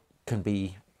how it can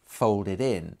be folded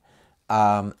in.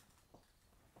 I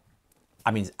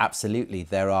mean, absolutely,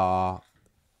 there are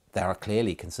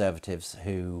clearly conservatives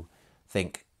who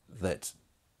think that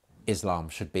Islam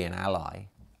should be an ally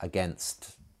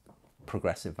against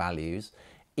progressive values.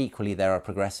 Equally, there are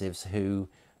progressives who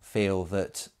feel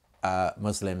that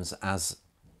Muslims as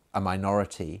a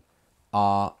minority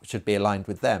should be aligned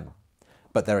with them.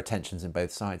 But there are tensions in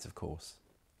both sides, of course.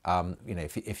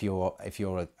 If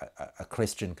you're a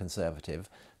Christian conservative,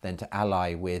 then to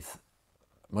ally with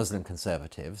Muslim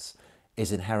conservatives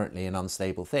is inherently an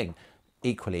unstable thing.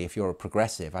 Equally, if you're a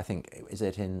progressive, I think, is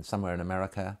it in somewhere in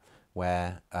America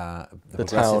where the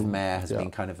progressive mayor has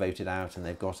been kind of voted out, and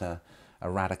they've got a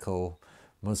radical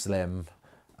Muslim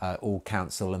all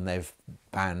council, and they've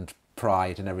banned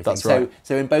pride and everything. That's right.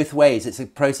 So in both ways, it's a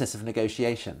process of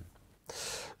negotiation.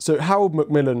 So Harold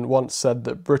Macmillan once said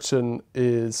that Britain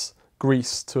is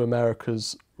Greece to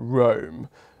America's Rome.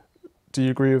 Do you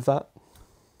agree with that?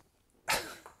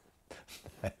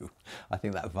 No, I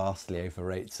think that vastly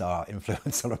overrates our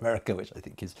influence on America, which I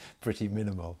think is pretty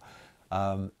minimal.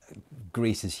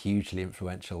 Greece is hugely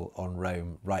influential on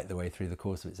Rome right the way through the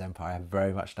course of its empire. I have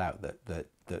very much doubt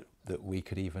that we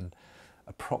could even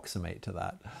approximate to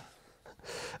that.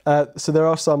 So there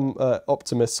are some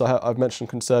optimists, I've mentioned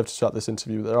conservatives throughout this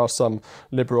interview, there are some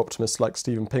liberal optimists like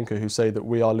Steven Pinker who say that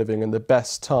we are living in the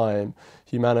best time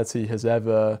humanity has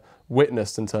ever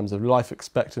witnessed in terms of life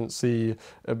expectancy,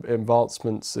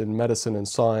 advancements in medicine and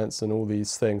science and all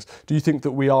these things. Do you think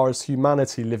that we are as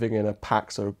humanity living in a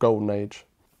Pax or a golden age?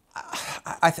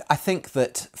 I think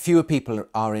that fewer people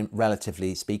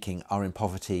relatively speaking, are in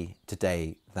poverty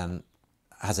today than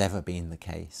has ever been the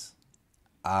case.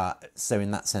 So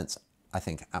in that sense, I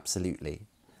think absolutely.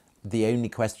 The only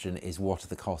question is, what are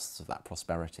the costs of that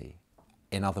prosperity?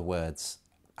 In other words,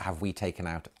 have we taken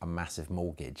out a massive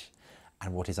mortgage,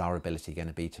 and what is our ability going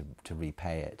to be to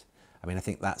repay it? I mean, I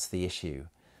think that's the issue.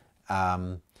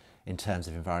 In terms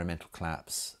of environmental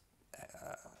collapse,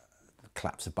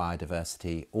 collapse of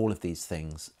biodiversity, all of these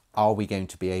things, are we going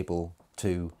to be able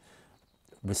to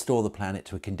restore the planet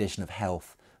to a condition of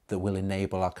health that will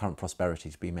enable our current prosperity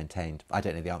to be maintained? I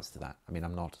don't know the answer to that. I mean,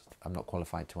 I'm not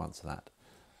qualified to answer that.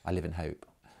 I live in hope.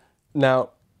 Now,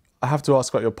 I have to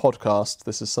ask about your podcast.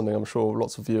 This is something I'm sure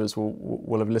lots of viewers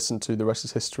will have listened to. The Rest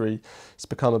is History. It's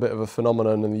become a bit of a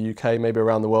phenomenon in the UK, maybe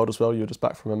around the world as well. You're just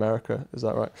back from America, is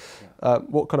that right? Yeah.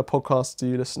 What kind of podcasts do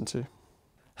you listen to?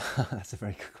 That's a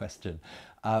very good question.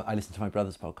 I listen to my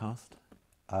brother's podcast.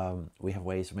 We Have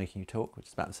Ways of Making You Talk, which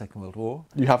is about the Second World War.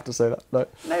 You have to say that, no?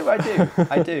 No, I do.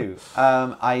 I do.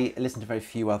 I listen to very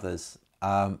few others.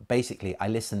 Basically, I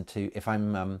listen to, if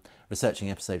I'm researching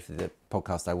an episode for the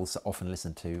podcast, I will often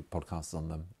listen to podcasts on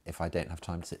them if I don't have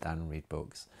time to sit down and read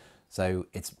books. So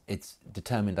it's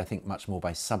determined, I think, much more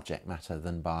by subject matter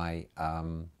than by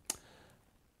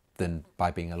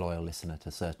being a loyal listener to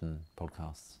certain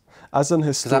podcasts. As an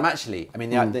because I'm actually, I mean,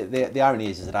 the irony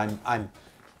is that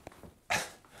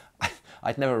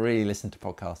I'd never really listened to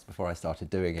podcasts before I started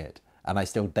doing it. And I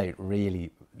still don't really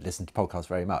listen to podcasts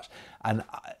very much. And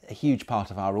a huge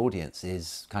part of our audience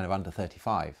is kind of under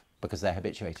 35 because they're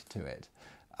habituated to it.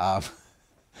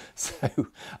 So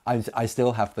I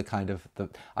still have the kind of,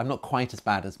 I'm not quite as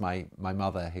bad as my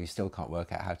mother, who still can't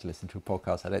work out how to listen to a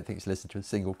podcast. I don't think she's listened to a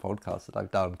single podcast that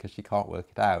I've done because she can't work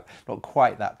it out. Not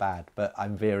quite that bad, but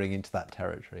I'm veering into that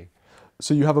territory.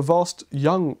 So you have a vast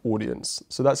young audience,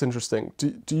 so that's interesting.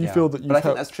 Do you feel that you've... But I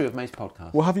think that's true of most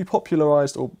podcasts. Well, have you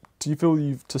popularised, or do you feel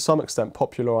you've, to some extent,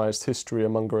 popularised history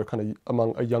among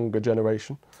a younger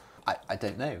generation? I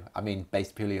don't know. I mean,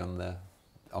 based purely on what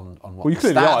well, you the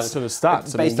clearly stats... are in terms of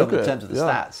stats. Based on the terms of the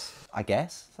stats, I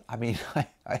guess. I mean, I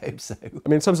hope so. I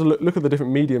mean, in terms of look at the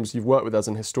different mediums you've worked with as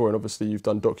an historian. Obviously, you've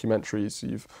done documentaries.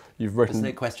 You've written...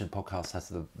 There's no question podcast has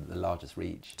the largest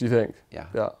reach. Do you think? Yeah.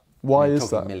 Yeah. Why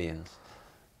is that? Millions.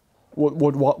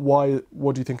 Why?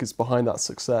 What do you think is behind that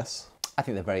success? I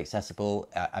think they're very accessible.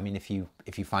 I mean, if you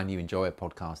find you enjoy a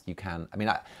podcast, you can. I mean,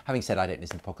 having said I don't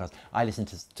listen to podcasts, I listen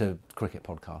to cricket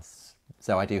podcasts.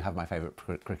 So I do have my favourite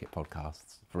cricket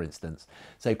podcasts, for instance.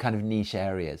 So kind of niche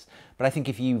areas. But I think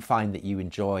if you find that you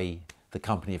enjoy the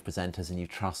company of presenters and you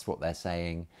trust what they're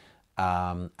saying,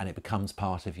 and it becomes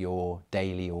part of your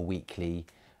daily or weekly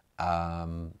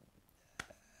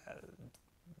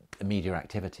media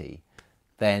activity,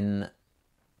 then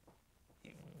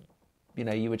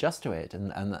you adjust to it,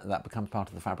 and that becomes part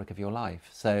of the fabric of your life.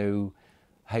 So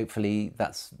hopefully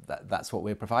that's what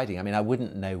we're providing. I mean, I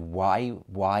wouldn't know why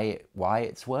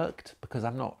it's worked, because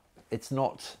it's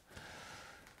not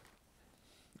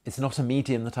a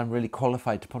medium that I'm really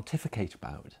qualified to pontificate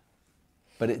about.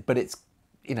 But it's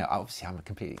obviously I'm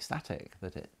completely ecstatic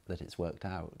that it's worked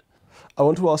out. I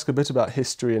want to ask a bit about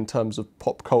history in terms of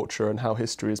pop culture and how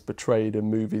history is portrayed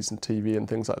in movies and TV and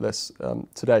things like this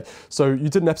today. So you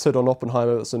did an episode on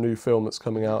Oppenheimer. That's a new film that's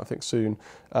coming out, I think, soon,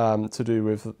 to do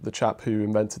with the chap who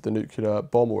invented the nuclear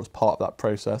bomb, or was part of that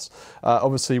process.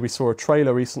 Obviously, we saw a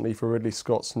trailer recently for Ridley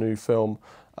Scott's new film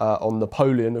on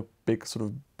Napoleon, a big sort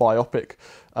of biopic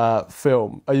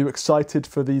film. Are you excited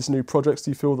for these new projects?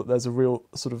 Do you feel that there's a real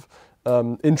sort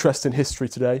of interest in history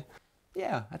today?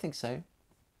 Yeah, I think so.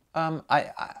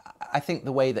 I think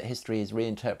the way that history is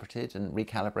reinterpreted and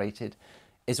recalibrated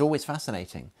is always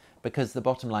fascinating, because the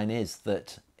bottom line is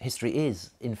that history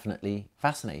is infinitely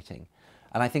fascinating.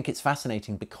 And I think it's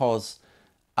fascinating because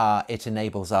it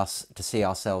enables us to see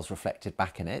ourselves reflected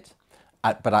back in it.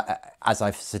 But as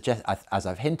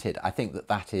I've hinted, I think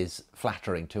that is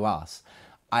flattering to us.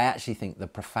 I actually think the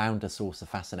profounder source of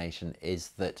fascination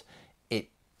is that it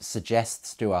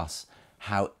suggests to us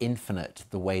how infinite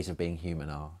the ways of being human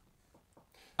are.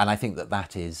 And I think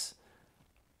that is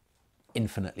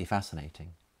infinitely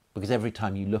fascinating, because every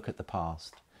time you look at the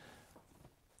past,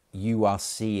 you are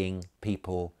seeing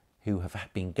people who have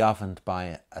been governed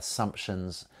by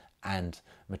assumptions and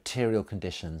material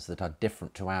conditions that are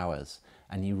different to ours,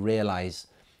 and you realise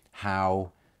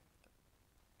how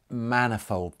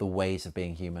manifold the ways of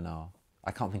being human are. I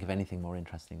can't think of anything more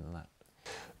interesting than that.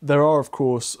 There are, of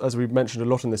course, as we've mentioned a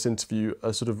lot in this interview,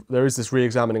 there is this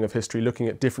re-examining of history, looking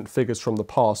at different figures from the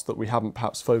past that we haven't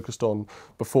perhaps focused on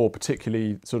before,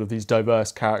 particularly sort of these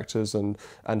diverse characters and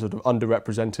sort of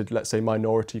underrepresented, let's say,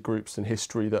 minority groups in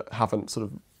history that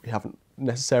we haven't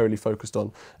necessarily focused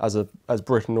on as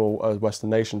Britain or as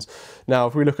Western nations. Now,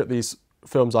 if we look at these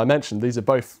films I mentioned, these are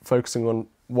both focusing on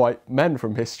white men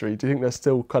from history. Do you think there's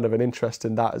still kind of an interest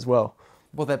in that as well?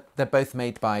 Well, they're both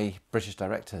made by British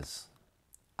directors.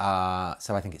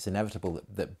 So I think it's inevitable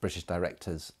that British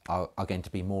directors are going to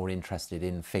be more interested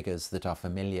in figures that are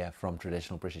familiar from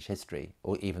traditional British history,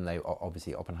 or even though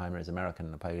obviously Oppenheimer is American,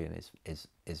 Napoleon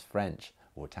is French,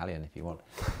 or Italian if you want.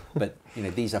 But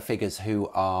these are figures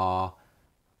who are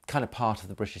kind of part of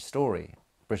the British story.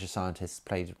 British scientists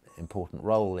played an important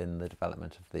role in the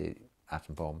development of the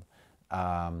atom bomb.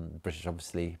 The British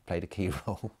obviously played a key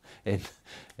role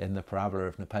in the parabola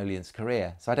of Napoleon's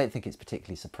career. So I don't think it's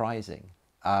particularly surprising.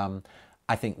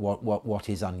 I think what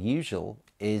is unusual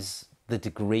is the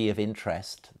degree of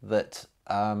interest that,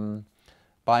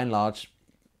 by and large,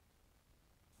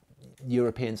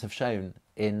 Europeans have shown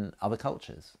in other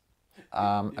cultures.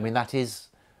 I mean, that is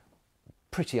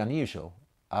pretty unusual.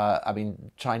 I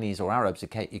mean, Chinese or Arabs,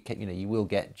 you know, you will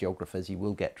get geographers, you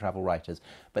will get travel writers,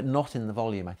 but not in the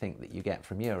volume, I think, that you get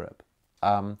from Europe.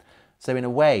 So in a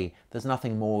way, there's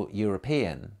nothing more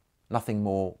European, nothing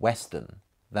more Western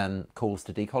than calls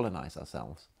to decolonise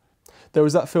ourselves. There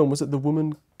was that film, was it The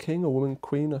Woman King or Woman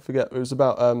Queen? I forget. It was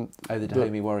about... the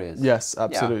Dahomey Warriors. Yes,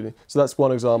 absolutely. Yeah. So that's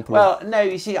one example. Well, no,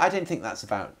 you see, I don't think that's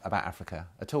about Africa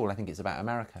at all. I think it's about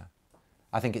America.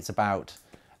 I think it's about...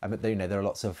 you know, there are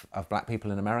lots of black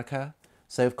people in America.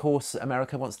 So, of course,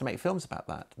 America wants to make films about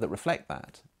that reflect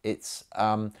that. It's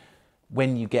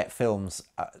when you get films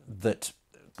that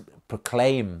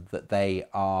proclaim that they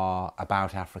are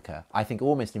about Africa, I think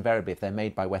almost invariably, if they're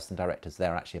made by Western directors,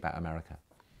 they're actually about America.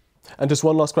 And just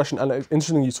one last question, and it's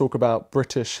interesting you talk about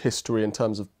British history in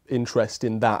terms of interest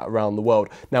in that around the world.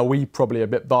 Now, we probably are a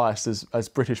bit biased as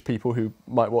British people who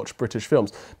might watch British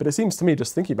films, but it seems to me,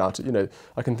 just thinking about it, you know,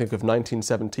 I can think of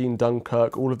 1917,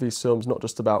 Dunkirk, all of these films, not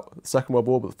just about the Second World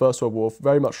War, but the First World War,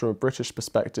 very much from a British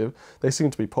perspective. They seem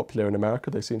to be popular in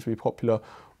America, they seem to be popular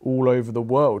all over the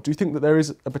world. Do you think that there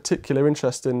is a particular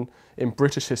interest in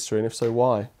British history, and if so,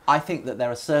 why? I think that there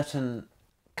are certain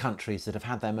countries that have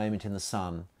had their moment in the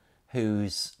sun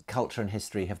whose culture and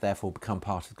history have therefore become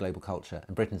part of global culture,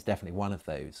 and Britain's definitely one of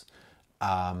those.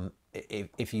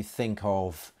 If you think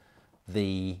of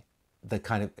the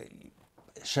kind of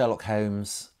Sherlock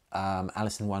Holmes,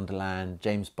 Alice in Wonderland,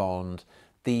 James Bond,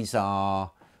 these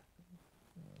are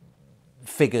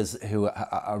figures who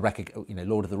are you know,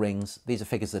 Lord of the Rings, these are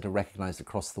figures that are recognised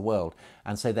across the world.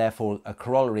 And so therefore a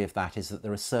corollary of that is that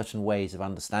there are certain ways of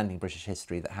understanding British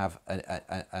history that have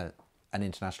an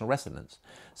international resonance.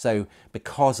 So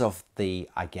because of the,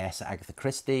 I guess, Agatha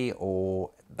Christie or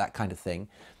that kind of thing,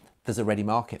 there's a ready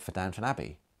market for Downton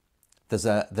Abbey. There's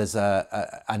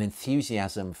an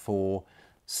enthusiasm for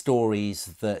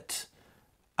stories that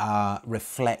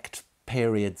reflect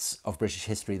periods of British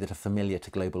history that are familiar to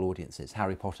global audiences.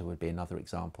 Harry Potter would be another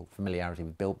example, familiarity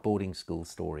with boarding school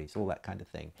stories, all that kind of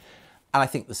thing. And I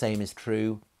think the same is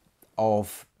true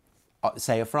of,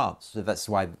 say, of France. So that's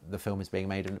why the film is being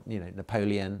made, and, you know,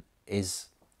 Napoleon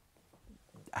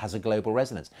has a global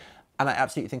resonance. And I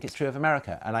absolutely think it's true of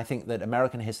America. And I think that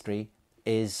American history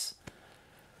is,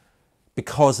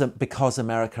 because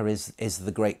America is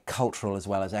the great cultural as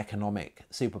well as economic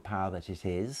superpower that it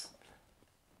is,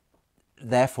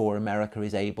 therefore America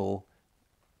is able,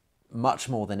 much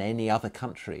more than any other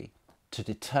country, to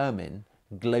determine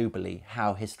globally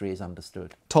how history is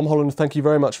understood. Tom Holland, thank you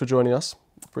very much for joining us.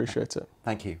 Appreciate it.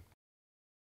 Thank you.